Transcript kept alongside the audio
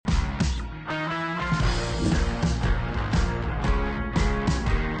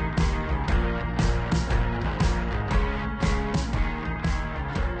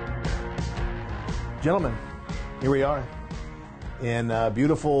Gentlemen, here we are in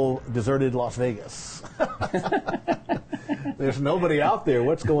beautiful, deserted Las Vegas. There's nobody out there.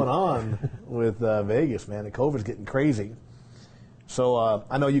 What's going on with Vegas, man? The COVID's getting crazy. So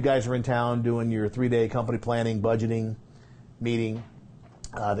I know you guys are in town doing your 3-day company planning, budgeting meeting.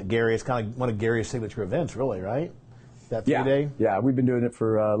 That Gary is kind of one of Gary's signature events, really, right? That 3-day? Yeah, we've been doing it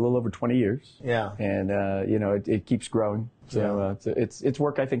for a little over 20 years. Yeah. And, it keeps growing. So it's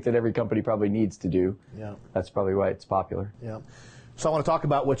work I think that every company probably needs to do. Yeah. That's probably why it's popular. Yeah. So I want to talk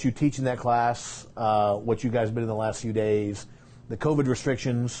about what you teach in that class, what you guys have been in the last few days, the COVID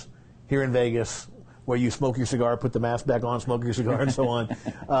restrictions here in Vegas, where you smoke your cigar, put the mask back on, smoke your cigar, and so on.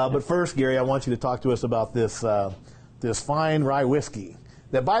 But first, Gary, I want you to talk to us about this fine rye whiskey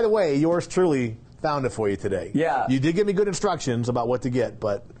that, by the way, yours truly found it for you today. Yeah. You did give me good instructions about what to get,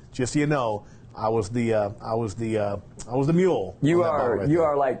 but just so you know, I was the mule. You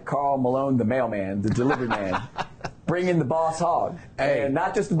are like Carl Malone, the mailman, the delivery man, bringing the boss hog, and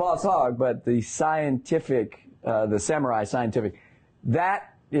not just the boss hog, but the scientific, the Samurai Scientific.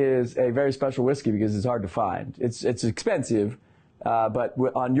 That is a very special whiskey because it's hard to find. It's expensive. But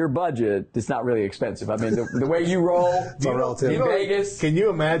on your budget, it's not really expensive. I mean, the way you roll in Vegas. Can you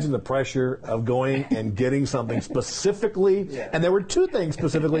imagine the pressure of going and getting something specifically? Yeah. And there were two things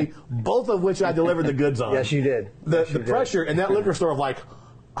specifically, both of which I delivered the goods on. Yes, you did. The pressure in that liquor store of like,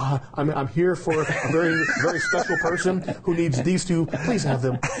 I'm here for a very, very special person who needs these two. Please have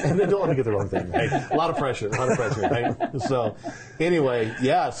them. And then don't let me get the wrong thing. Right? A lot of pressure, right? So, anyway,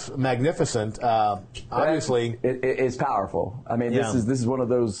 yes, magnificent. Obviously, it's powerful. I mean, this is one of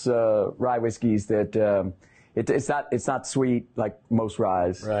those rye whiskeys that it's not sweet like most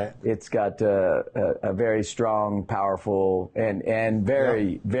ryes. Right. It's got a very strong, powerful, and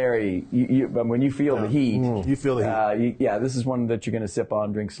very, very. When you feel the heat, you feel the heat. This is one that you're going to sip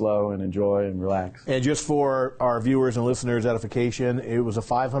on, drink slow, and enjoy and relax. And just for our viewers and listeners' edification, it was a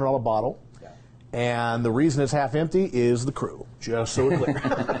 $500 bottle. Yeah. And the reason it's half empty is the crew, just so it's clear.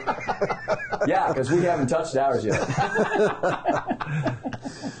 Yeah, because we haven't touched ours yet.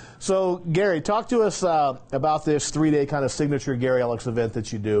 So, Gary, talk to us about this 3-day kind of signature Gary Ellicks event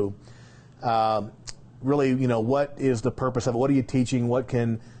that you do. Really, what is the purpose of it? What are you teaching? What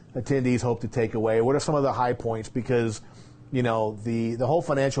can attendees hope to take away? What are some of the high points? Because, the whole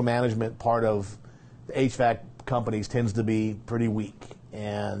financial management part of the HVAC companies tends to be pretty weak,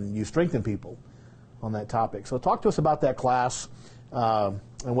 and you strengthen people on that topic. So talk to us about that class and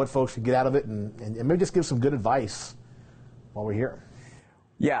what folks can get out of it, and maybe just give some good advice while we're here.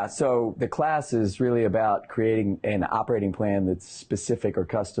 Yeah, so the class is really about creating an operating plan that's specific or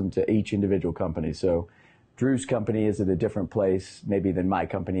custom to each individual company. So Drew's company is at a different place maybe than my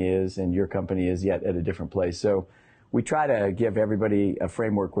company is, and your company is yet at a different place. So we try to give everybody a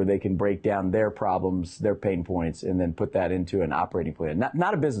framework where they can break down their problems, their pain points, and then put that into an operating plan.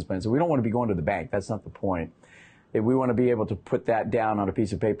 Not a business plan. So we don't want to be going to the bank. That's not the point. We want to be able to put that down on a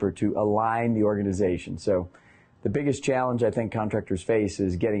piece of paper to align the organization. So the biggest challenge I think contractors face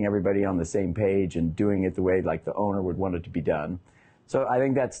is getting everybody on the same page and doing it the way like the owner would want it to be done. So I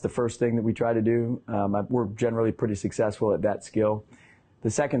think that's the first thing that we try to do. We're generally pretty successful at that skill. The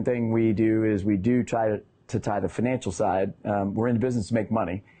second thing we do is we do try to tie the financial side. We're in the business to make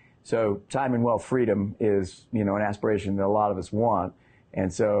money. So time and wealth freedom is, an aspiration that a lot of us want.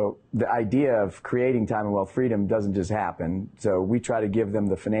 And so the idea of creating time and wealth freedom doesn't just happen. So we try to give them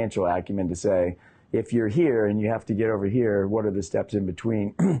the financial acumen to say, if you're here and you have to get over here, what are the steps in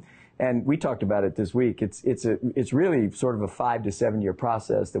between? And we talked about it this week. It's really sort of a 5 to 7 year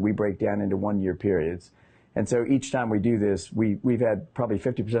process that we break down into 1 year periods. And so each time we do this, we've had probably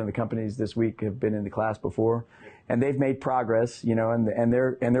 50% of the companies this week have been in the class before, and they've made progress, and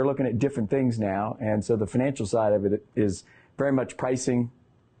they're looking at different things now. And so the financial side of it is very much pricing,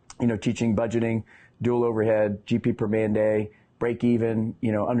 teaching budgeting, dual overhead, GP per man day, break even,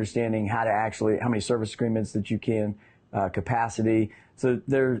 understanding how many service agreements that you can, capacity. So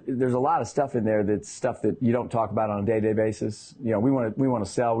there's a lot of stuff in there that's stuff that you don't talk about on a day-to-day basis. We want to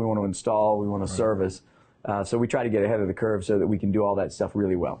sell, we want to install, we want to service. So we try to get ahead of the curve so that we can do all that stuff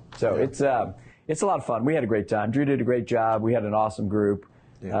really well. So it's a lot of fun. We had a great time. Drew did a great job. We had an awesome group.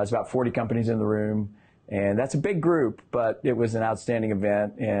 It's about 40 companies in the room. And that's a big group, but it was an outstanding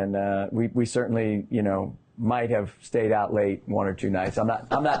event. And we certainly, might have stayed out late 1 or 2 nights. I'm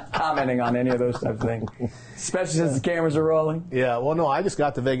not commenting on any of those types of things, especially since the cameras are rolling. Yeah, well, no, I just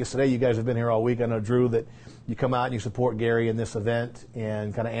got to Vegas today. You guys have been here all week. I know, Drew, that you come out and you support Gary in this event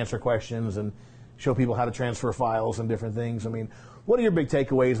and kind of answer questions and show people how to transfer files and different things. I mean, what are your big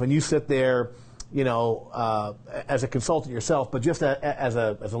takeaways when you sit there as a consultant yourself, but just as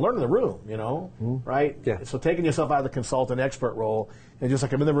a learner in the room, right? Yeah. So taking yourself out of the consultant expert role, and just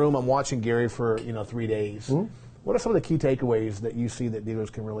like I'm in the room, I'm watching Gary for 3 days. What are some of the key takeaways that you see that dealers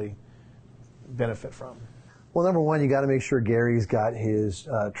can really benefit from? Well, number one, you got to make sure Gary's got his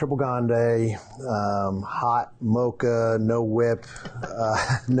triple grande, hot mocha, no whip,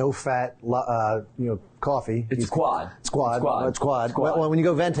 no fat, coffee. It's quad. It's quad. Well, when you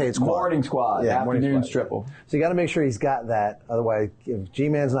go vente, it's quad. Morning squad, afternoon triple. So you got to make sure he's got that. Otherwise, if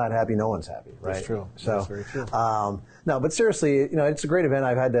G-Man's not happy, no one's happy, right? That's true. So, that's very true. No, but seriously, it's a great event.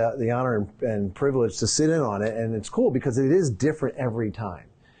 I've had the honor and privilege to sit in on it, and it's cool because it is different every time.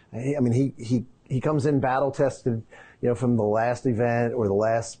 I mean, he comes in battle tested, from the last event or the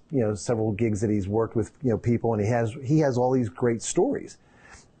last, several gigs that he's worked with, people, and he has all these great stories,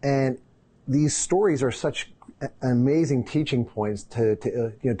 and these stories are such amazing teaching points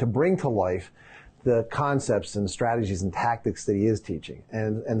to bring to life the concepts and strategies and tactics that he is teaching,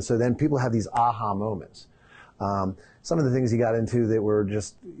 and so then people have these aha moments. Some of the things he got into that were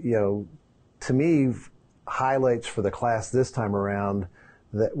just, to me, highlights for the class this time around.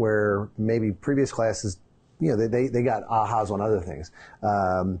 That where maybe previous classes, they got ahas on other things.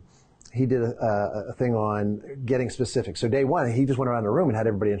 He did a thing on getting specific. So day one, he just went around the room and had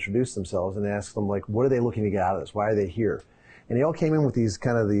everybody introduce themselves and asked them, like, what are they looking to get out of this? Why are they here? And they all came in with these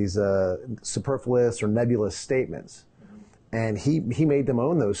superfluous or nebulous statements. And he made them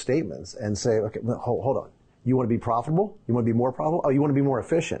own those statements and say, okay, hold on. You want to be profitable? You want to be more profitable? Oh, you want to be more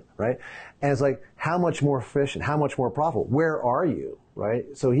efficient, right? And it's like, how much more efficient? How much more profitable? Where are you, right?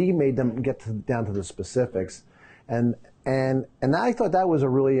 So he made them get down to the specifics. And I thought that was a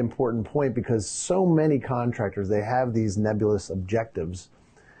really important point because so many contractors, they have these nebulous objectives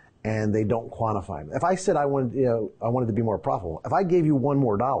and they don't quantify them. If I said I wanted to be more profitable, if I gave you $1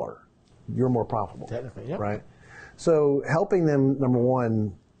 more, you're more profitable. Technically, yeah. Right? So helping them, number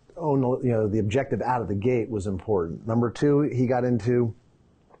one, own the objective out of the gate was important. Number two, he got into,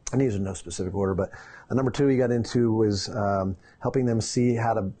 and these are no specific order, but number two he got into was helping them see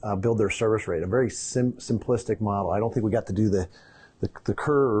how to build their service rate. A very simplistic model. I don't think we got to do the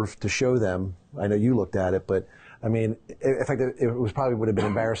curve to show them. I know you looked at it, but I mean, in fact, it would have been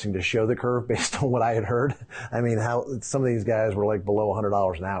embarrassing to show the curve based on what I had heard. I mean, how some of these guys were like below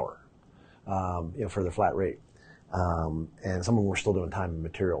 $100 an hour, for their flat rate. And some of them were still doing time and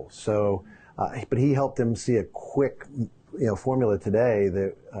material. So, but he helped them see a quick, formula today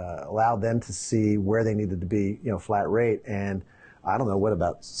that allowed them to see where they needed to be, flat rate. And I don't know, what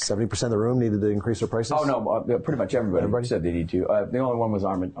about 70% of the room needed to increase their prices? Oh no, pretty much everybody said they need to. The only one was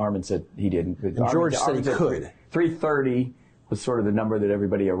Armin. Armin said he didn't. And George said he could. 330 was sort of the number that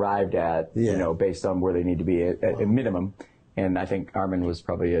everybody arrived at, based on where they need to be at minimum. And I think Armin was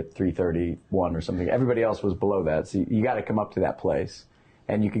probably at 331 or something. Everybody else was below that. So you got to come up to that place.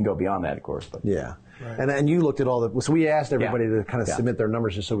 And you can go beyond that, of course. But yeah. Right. And you looked at so we asked everybody to kind of submit their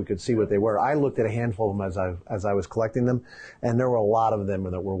numbers just so we could see what they were. I looked at a handful of them as I was collecting them, and there were a lot of them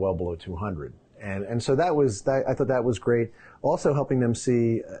that were well below 200. And so I thought that was great. Also helping them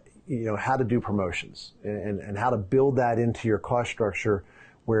see, how to do promotions and how to build that into your cost structure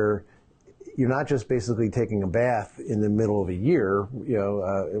where you're not just basically taking a bath in the middle of a year,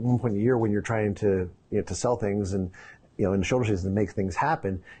 at one point in the year when you're trying to sell things and, in the shoulder season to make things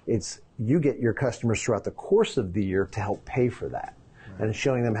happen. It's you get your customers throughout the course of the year to help pay for that, and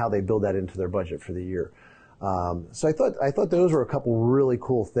showing them how they build that into their budget for the year. So I thought those were a couple really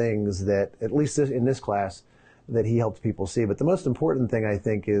cool things that, at least in this class, that he helped people see. But the most important thing I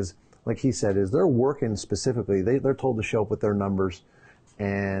think is, like he said, is they're working specifically. They're told to show up with their numbers,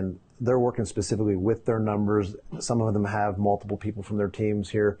 and they're working specifically with their numbers. Some of them have multiple people from their teams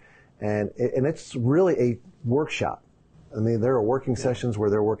here, and it's really a workshop. I mean, there are working sessions where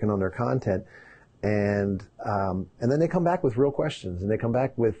they're working on their content, and then they come back with real questions, and they come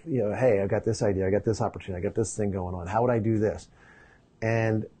back with, hey, I got this idea, I got this opportunity, I got this thing going on. How would I do this?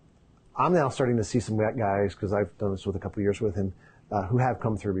 And I'm now starting to see some guys, because I've done this with a couple of years with him, who have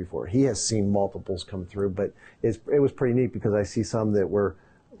come through before. He has seen multiples come through, but it was pretty neat because I see some that were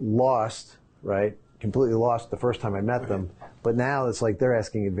lost, right? Completely lost the first time I met them, but now it's like they're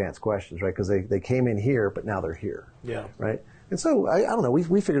asking advanced questions, right? Because they came in here, but now they're here. Yeah. Right? And so, I don't know,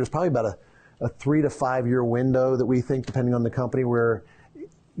 we figured it's probably about a 3 to 5 year window that we think, depending on the company, where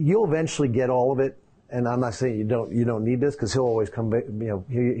you'll eventually get all of it. And I'm not saying you don't need this, because he'll always come,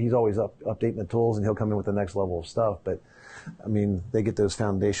 he's always updating the tools, and he'll come in with the next level of stuff. But I mean, they get those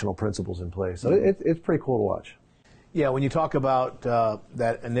foundational principles in place. So it's pretty cool to watch. Yeah, when you talk about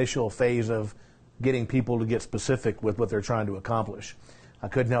that initial phase of getting people to get specific with what they're trying to accomplish, I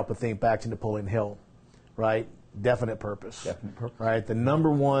couldn't help but think back to Napoleon Hill, right? Definite purpose. Definite purpose. Right? The number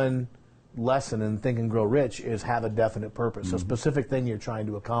one lesson in Think and Grow Rich is have a definite purpose, a specific thing you're trying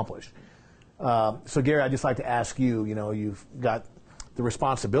to accomplish. So Gary, I'd just like to ask you, you've got the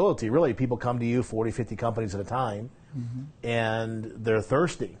responsibility, really, people come to you, 40, 50 companies at a time, and they're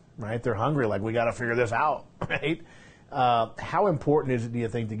thirsty, right? They're hungry, like, we got to figure this out, right? How important is it, do you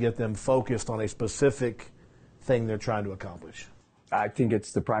think, to get them focused on a specific thing they're trying to accomplish? I think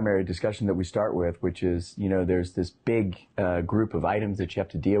it's the primary discussion that we start with, which is, there's this big group of items that you have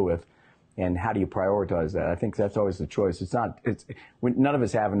to deal with, and how do you prioritize that? I think that's always the choice. None of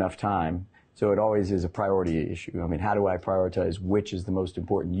us have enough time, so it always is a priority issue. I mean, how do I prioritize which is the most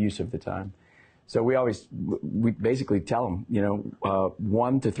important use of the time? So we basically tell them,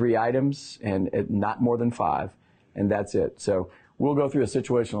 1 to 3 items and not more than 5, and that's it. So we'll go through a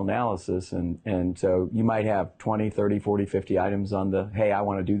situational analysis, and so you might have 20, 30, 40, 50 items on the, hey, I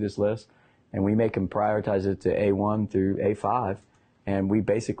want to do this list, and we make them prioritize it to A1 through A5, and we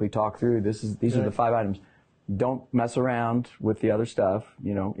basically talk through, these are the 5 items. Don't mess around with the other stuff.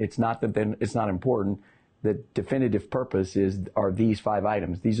 It's not that it's not important. The definitive purpose are these 5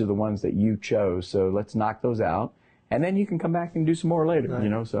 items. These are the ones that you chose, so let's knock those out. And then you can come back and do some more later,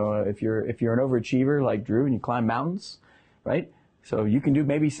 right. So if you're an overachiever like Drew and you climb mountains, right? So you can do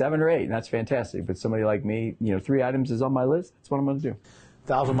maybe 7 or 8, and that's fantastic. But somebody like me, 3 items is on my list. That's what I'm going to do.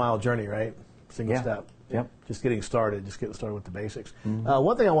 1,000-mile journey, right? Single step. Yep. Just getting started with the basics.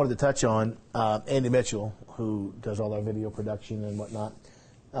 One thing I wanted to touch on, Andy Mitchell, who does all our video production and whatnot,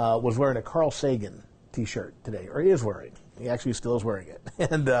 was wearing a Carl Sagan T-shirt today, or he is wearing. He actually still is wearing it.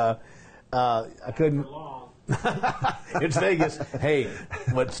 And I couldn't. It's Vegas. Hey,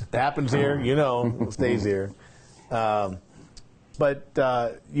 what happens here, stays here. But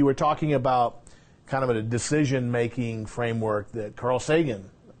you were talking about kind of a decision-making framework that Carl Sagan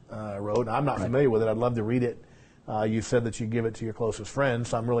wrote. I'm not familiar with it. I'd love to read it. You said that you give it to your closest friends,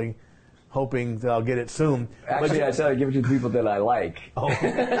 so I'm really hoping that I'll get it soon. Actually, I said I give it to the people that I like. Oh.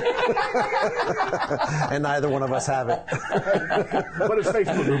 And neither one of us have it. But it's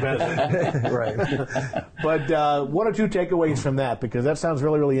Facebook group has it. Right. But 1 or 2 takeaways from that, because that sounds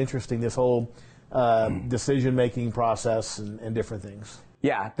really, really interesting, this whole decision-making process and different things.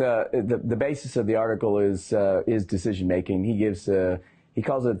 Yeah, the basis of the article is decision-making. He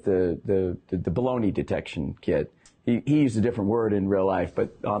calls it the baloney detection kit. He used a different word in real life,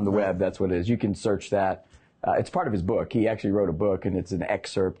 but on the web, that's what it is. You can search that. It's part of his book. He actually wrote a book, and it's an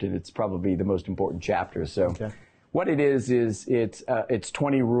excerpt, and it's probably the most important chapter. So what it is it's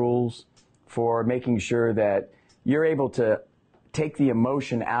 20 rules for making sure that you're able to take the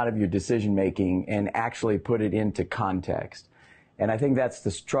emotion out of your decision-making and actually put it into context. And I think that's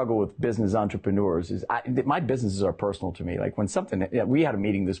the struggle with business entrepreneurs. My businesses are personal to me. Like we had a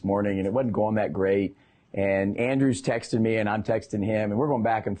meeting this morning, and it wasn't going that great. And Andrew's texting me, and I'm texting him, and we're going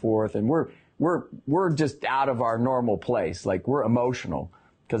back and forth, and we're just out of our normal place. Like, we're emotional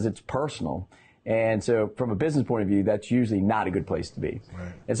because it's personal. And so from a business point of view, that's usually not a good place to be.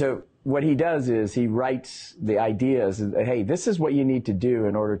 Right. And so what he does is he writes the ideas, hey, this is what you need to do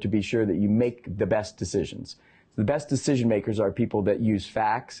in order to be sure that you make the best decisions. The best decision makers are people that use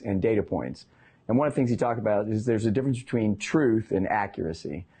facts and data points. And one of the things he talked about is there's a difference between truth and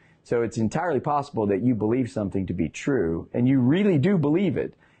accuracy. So it's entirely possible that you believe something to be true, and you really do believe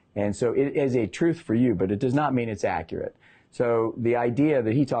it. And so it is a truth for you, but it does not mean it's accurate. So the idea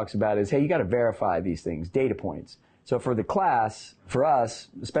that he talks about is, hey, you got to verify these things, data points. So for the class, for us,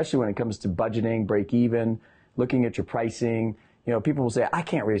 especially when it comes to budgeting, break even, looking at your pricing, people will say, I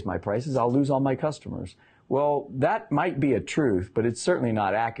can't raise my prices, I'll lose all my customers. Well, that might be a truth, but it's certainly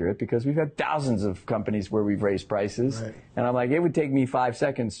not accurate, because we've had thousands of companies where we've raised prices. Right. And I'm like, it would take me 5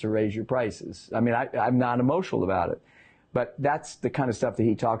 seconds to raise your prices. I mean, I'm not emotional about it. But that's the kind of stuff that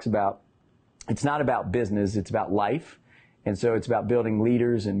he talks about. It's not about business, it's about life. And so it's about building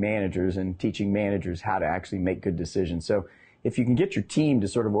leaders and managers and teaching managers how to actually make good decisions. So if you can get your team to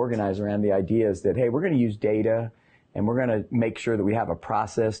sort of organize around the ideas that, hey, we're going to use data and we're going to make sure that we have a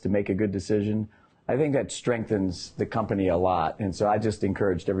process to make a good decision, I think that strengthens the company a lot. And so I just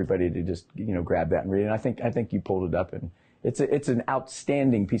encouraged everybody to just, grab that and read it. And I think you pulled it up, and it's an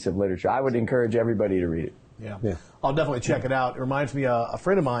outstanding piece of literature. I would encourage everybody to read it. Yeah. I'll definitely check it out. It reminds me, a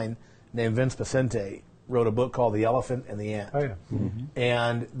friend of mine named Vince Vicente wrote a book called The Elephant and the Ant. Oh, yeah. Mm-hmm.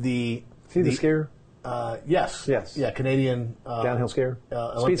 And the scare? Yes. Yeah, Canadian. Downhill scare?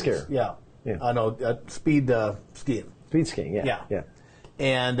 Speed scare. Yeah. Speed skiing. Speed skiing, yeah.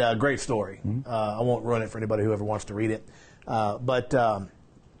 And great story. Mm-hmm. I won't ruin it for anybody who ever wants to read it. But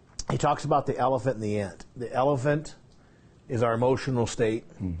he talks about the elephant and the ant. The elephant is our emotional state.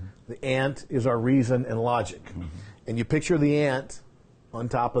 The ant is our reason and logic. And you picture the ant on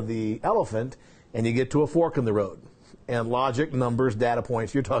top of the elephant, and you get to a fork in the road. And logic, numbers, data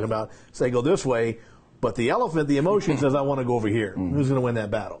points you're talking about say go this way, but the elephant, the emotion says I want to go over here. Who's going to win that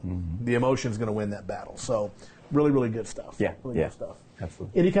battle? The emotion's going to win that battle. So really, really good stuff. Yeah, really good stuff.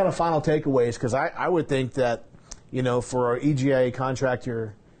 Absolutely. Any kind of final takeaways? Because I would think that, for our EGIA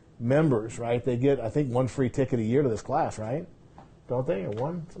contractor members, right, they get, I think, one free ticket a year to this class, right? Don't they? Or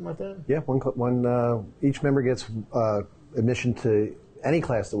one, something like that? Yeah, each member gets admission to any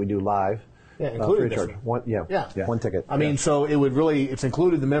class that we do live. Yeah, including free of charge. One ticket. I mean, so it would really, it's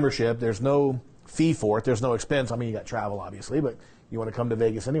included in the membership. There's no fee for it. There's no expense. I mean, you got travel, obviously, but you want to come to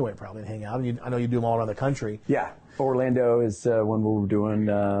Vegas anyway, probably, and hang out. And I know you do them all around the country. Yeah. Orlando is one we're doing.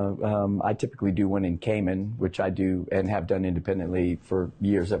 I typically do one in Cayman, which I do and have done independently for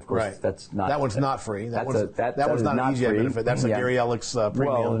years. Of course, that's not. That one's not free. That one's not an EGIA free. benefit. That's a Gary Ellicks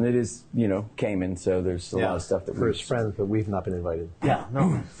premium. Well, and it is, Cayman, so there's a lot of stuff that for his friends, but we've not been invited. Yeah,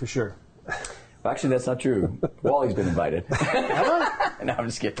 no, for sure. Well, actually, that's not true. Wally's been invited. No, I'm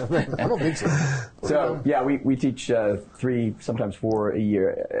just kidding. I don't think so. So, yeah, we teach 3, sometimes 4 a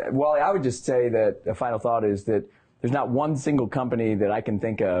year. Wally, I would just say that a final thought is that there's not one single company that I can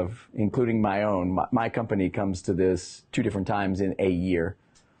think of, including my own. My company comes to this 2 different times in a year.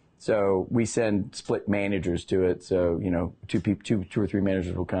 So we send split managers to it. So, 2 or 3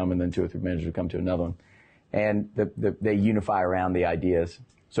 managers will come, and then 2 or 3 managers will come to another one. And they unify around the ideas.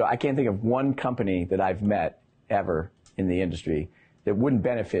 So I can't think of one company that I've met ever in the industry that wouldn't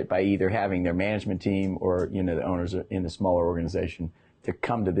benefit by either having their management team or, the owners in the smaller organization to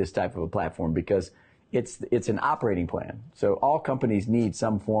come to this type of a platform, because it's an operating plan. So all companies need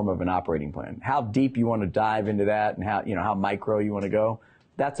some form of an operating plan. How deep you want to dive into that and how micro you want to go,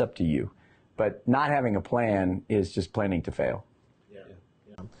 that's up to you. But not having a plan is just planning to fail. Yeah.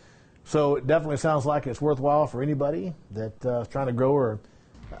 So it definitely sounds like it's worthwhile for anybody that is trying to grow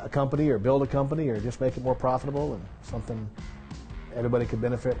a company or build a company or just make it more profitable and something everybody could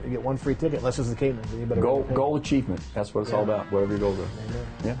benefit. You get one free ticket, unless it's the Cayman. Goal achievement. That's what it's all about, whatever your goals are. Amen.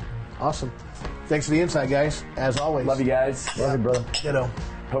 Yeah. Awesome. Thanks for the insight, guys. As always. Love you guys. Love you, brother. Ditto.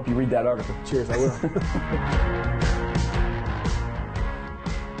 Hope you read that article. Cheers, I will.